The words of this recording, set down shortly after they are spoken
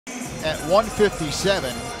at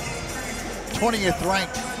 157. 20th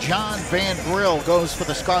ranked John Van Brill goes for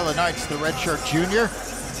the Scarlet Knights, the redshirt junior.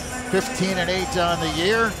 15-8 on the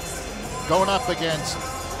year. Going up against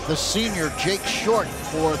the senior Jake Short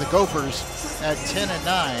for the Gophers at 10-9.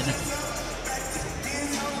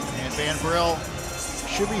 And Van Brill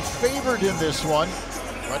should be favored in this one.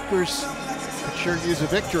 Rutgers could sure use a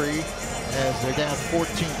victory as they're down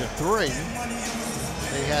 14-3.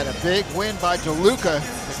 They had a big win by DeLuca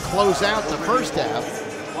to close out the first half.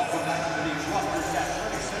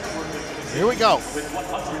 Here we go.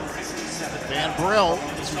 Van Brill,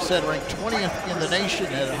 as we said, ranked 20th in the nation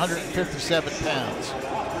at 157 pounds.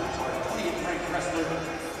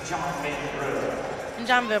 And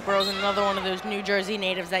John Van Brill is another one of those New Jersey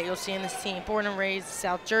natives that you'll see in this team. Born and raised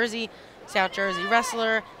South Jersey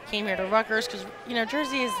wrestler. Came here to Rutgers because, you know,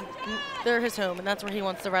 Jersey is, they're his home, and that's where he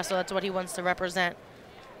wants to wrestle. That's what he wants to represent.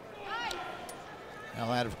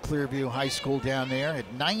 Now out of Clearview High School down there,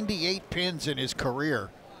 had 98 pins in his career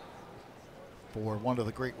for one of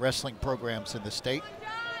the great wrestling programs in the state.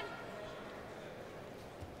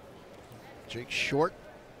 Jake Short,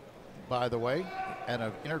 by the way, out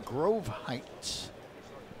of Inner Grove Heights,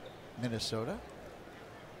 Minnesota.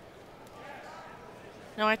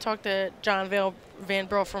 Now, I talked to John Van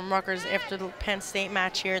Brill from Rutgers after the Penn State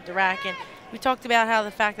match here at the rack, and we talked about how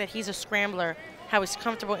the fact that he's a scrambler, how he's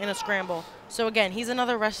comfortable in a scramble. So again, he's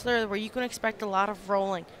another wrestler where you can expect a lot of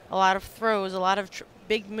rolling, a lot of throws, a lot of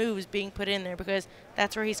big moves being put in there because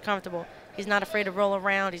that's where he's comfortable. He's not afraid to roll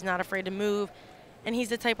around. He's not afraid to move. And he's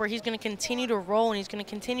the type where he's going to continue to roll and he's going to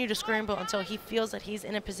continue to scramble until he feels that he's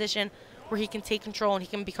in a position where he can take control and he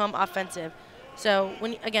can become offensive. So,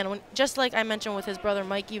 just like I mentioned with his brother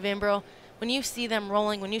Mikey Van Brill, when you see them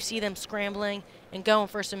rolling, when you see them scrambling and going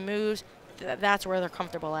for some moves, that's where they're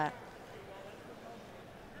comfortable at.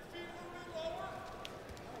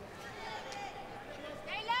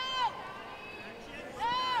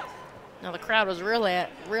 Now the crowd was real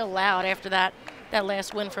loud after that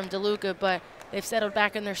last win from DeLuca, but they've settled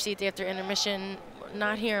back in their seats after intermission.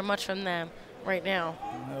 Not hearing much from them right now.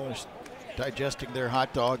 Well, they're digesting their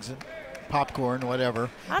hot dogs and popcorn,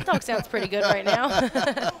 whatever. Hot dog sounds pretty good right now.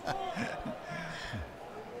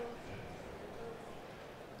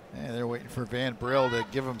 Yeah, they're waiting for Van Brill to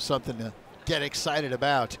give them something to get excited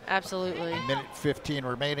about. Absolutely. A minute 15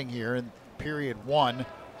 remaining here in period 1.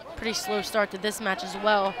 Pretty slow start to this match as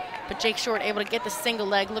well, but Jake Short able to get the single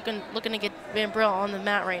leg, looking to get Van Brill on the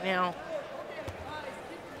mat right now.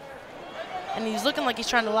 And he's looking like he's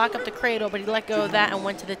trying to lock up the cradle, but he let go of that and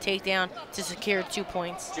went to the takedown to secure 2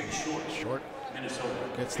 points. Short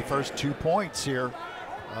gets the first 2 points here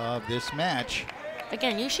of this match.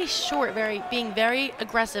 Again, you see Short being very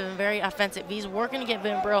aggressive and very offensive. He's working to get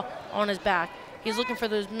Van Brill on his back. He's looking for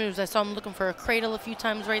those moves. I saw him looking for a cradle a few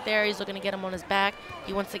times right there. He's looking to get him on his back.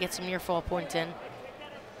 He wants to get some near fall points in.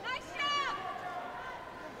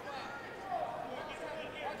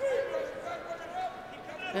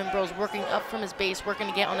 Van Brill's working up from his base, working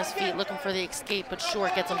to get on his feet, looking for the escape, but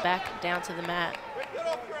Short gets him back down to the mat.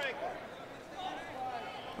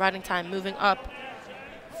 Riding time moving up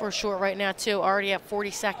for Short right now, too, already at 40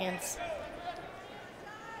 seconds.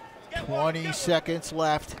 20 seconds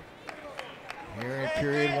left here in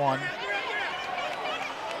period 1.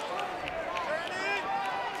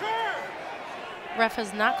 Ref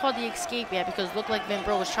has not called the escape yet because it looked like Van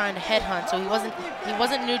Brill was trying to headhunt, so he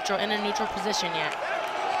wasn't neutral in a neutral position yet.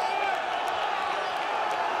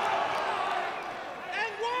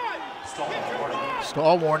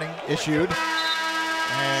 Stall warning issued,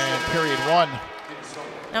 and period 1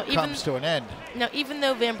 comes to an end. Now, even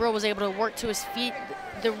though Van Brill was able to work to his feet,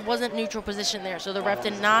 there wasn't neutral position there, so the ref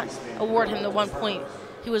did not award him the 1 point.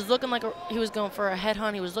 He was looking like he was going for a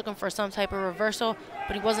headhunt. He was looking for some type of reversal,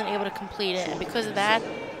 but he wasn't able to complete it. And because of that,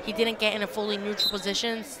 he didn't get in a fully neutral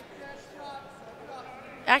position.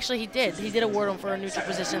 Actually, he did. He did award him for a neutral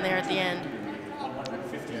position there at the end.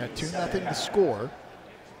 Yeah, 2-0 to score.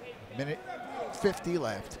 Minute 50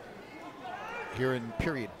 left here in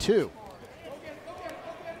period 2.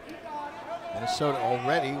 Minnesota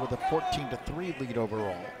already with a 14-3 lead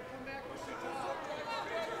overall.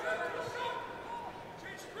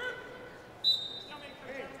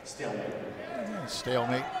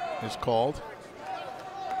 Stalemate is called.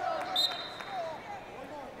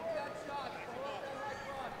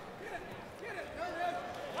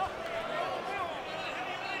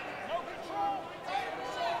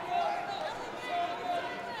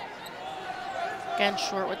 Again,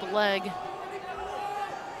 Short with the leg.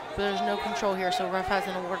 But there's no control here, so ref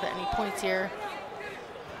hasn't awarded any points here.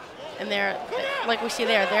 And there, like we see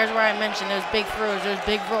there's where I mentioned those big throws, those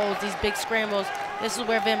big rolls, these big scrambles. This is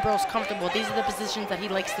where Van Brill's comfortable. These are the positions that he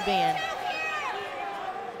likes to be in.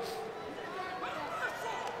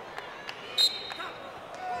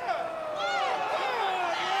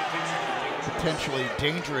 Potentially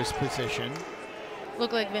dangerous position.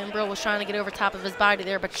 Looked like Van Brill was trying to get over top of his body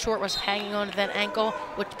there, but Short was hanging on to that ankle,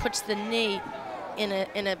 which puts the knee in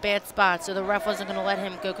a bad spot. So the ref wasn't going to let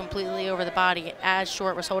him go completely over the body as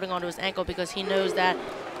Short was holding onto his ankle, because he knows that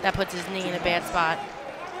that puts his knee in a bad spot.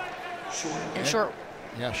 And Short.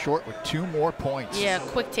 Yeah, Short with 2 more points. Yeah,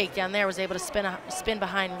 quick takedown there. Was able to spin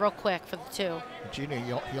behind real quick for the 2. Gina,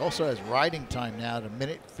 he also has riding time now at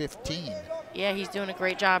 1:15. Yeah, he's doing a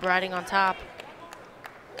great job riding on top.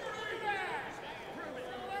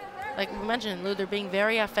 Like we mentioned, Lou, they're being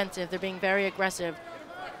very offensive. They're being very aggressive.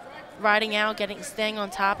 Riding out, staying on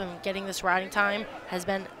top, and getting this riding time has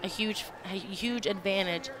been a huge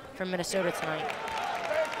advantage for Minnesota tonight.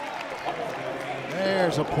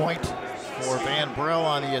 There's a point for Van Brill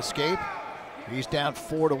on the escape. He's down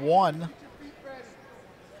 4-1.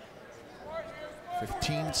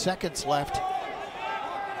 15 seconds left.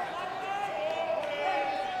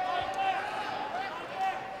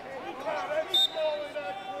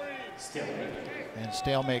 And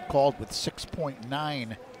stalemate called with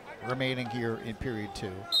 6.9 remaining here in period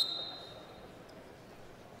 2.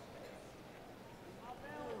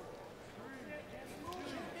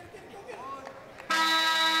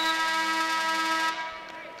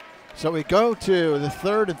 So we go to the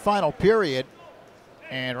 3rd and final period.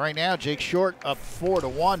 And right now, Jake Short up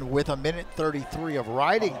 4-1 with 1:33 of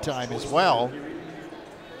riding time as well.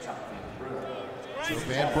 So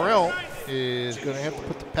Van Brill is going to have to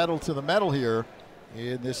put the pedal to the metal here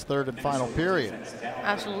in this 3rd and final period.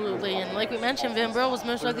 Absolutely, and like we mentioned, Van Brill was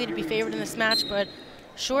most likely to be favored in this match, but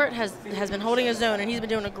Short has been holding his own, and he's been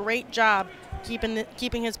doing a great job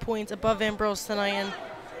keeping his points above Van Brill's tonight.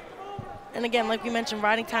 And again, like we mentioned,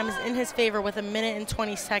 riding time is in his favor with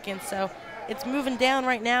 1:20 seconds, so it's moving down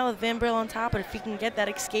right now with Van Brill on top, but if he can get that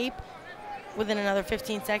escape within another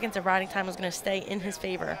 15 seconds, the riding time is going to stay in his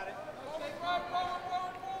favor.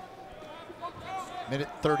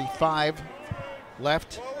 1:35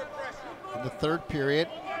 left in the 3rd period.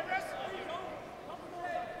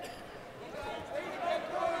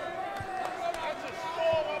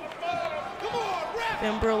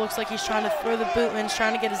 Van Brill looks like he's trying to throw the boot and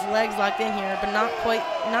trying to get his legs locked in here, but not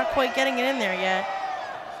quite getting it in there yet.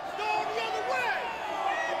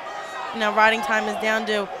 Now riding time is down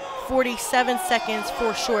to 47 seconds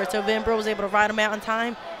for Short, so Van Brill was able to ride him out in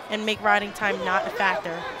time and make riding time not a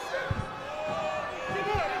factor.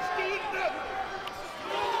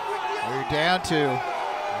 We're down to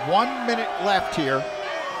 1 minute left here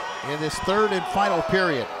in this 3rd and final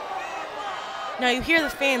period. Now you hear the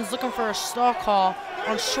fans looking for a stall call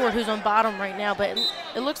on Short, who's on bottom right now, but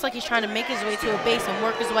it looks like he's trying to make his way to a base and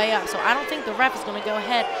work his way up. So I don't think the ref is going to go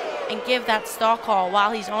ahead and give that stall call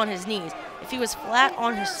while he's on his knees. If he was flat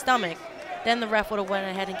on his stomach, then the ref would have went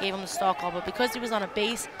ahead and gave him the stall call. But because he was on a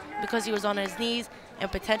base, because he was on his knees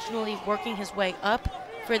and potentially working his way up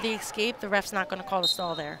for the escape, the ref's not going to call the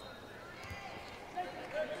stall there.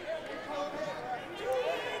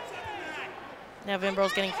 Now Van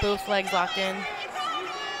Brill's getting both legs locked in.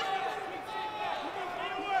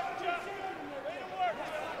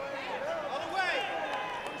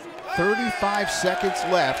 .35 seconds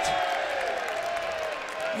left.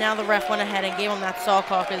 Now the ref went ahead and gave him that stall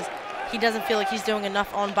call because he doesn't feel like he's doing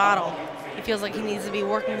enough on bottom. He feels like he needs to be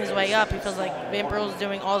working his way up. He feels like Van Brill's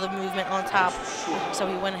doing all the movement on top. So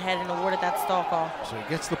he went ahead and awarded that stall call. So he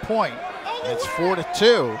gets the point. It's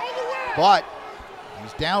 4-2, but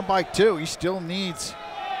he's down by 2. He still needs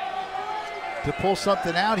to pull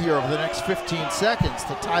something out here over the next 15 seconds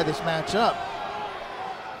to tie this match up.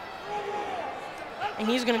 And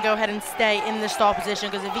he's going to go ahead and stay in the stall position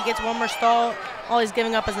because if he gets one more stall, all he's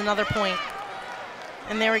giving up is another point.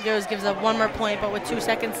 And there he goes, gives up one more point, but with 2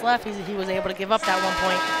 seconds left, he was able to give up that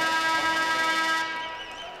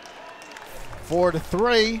 1 point.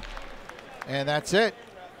 4-3, and that's it.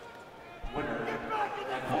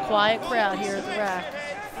 Quiet crowd here at the rack.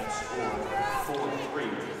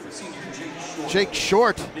 Jake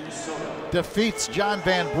Short defeats John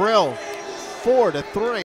Van Brill 4-3.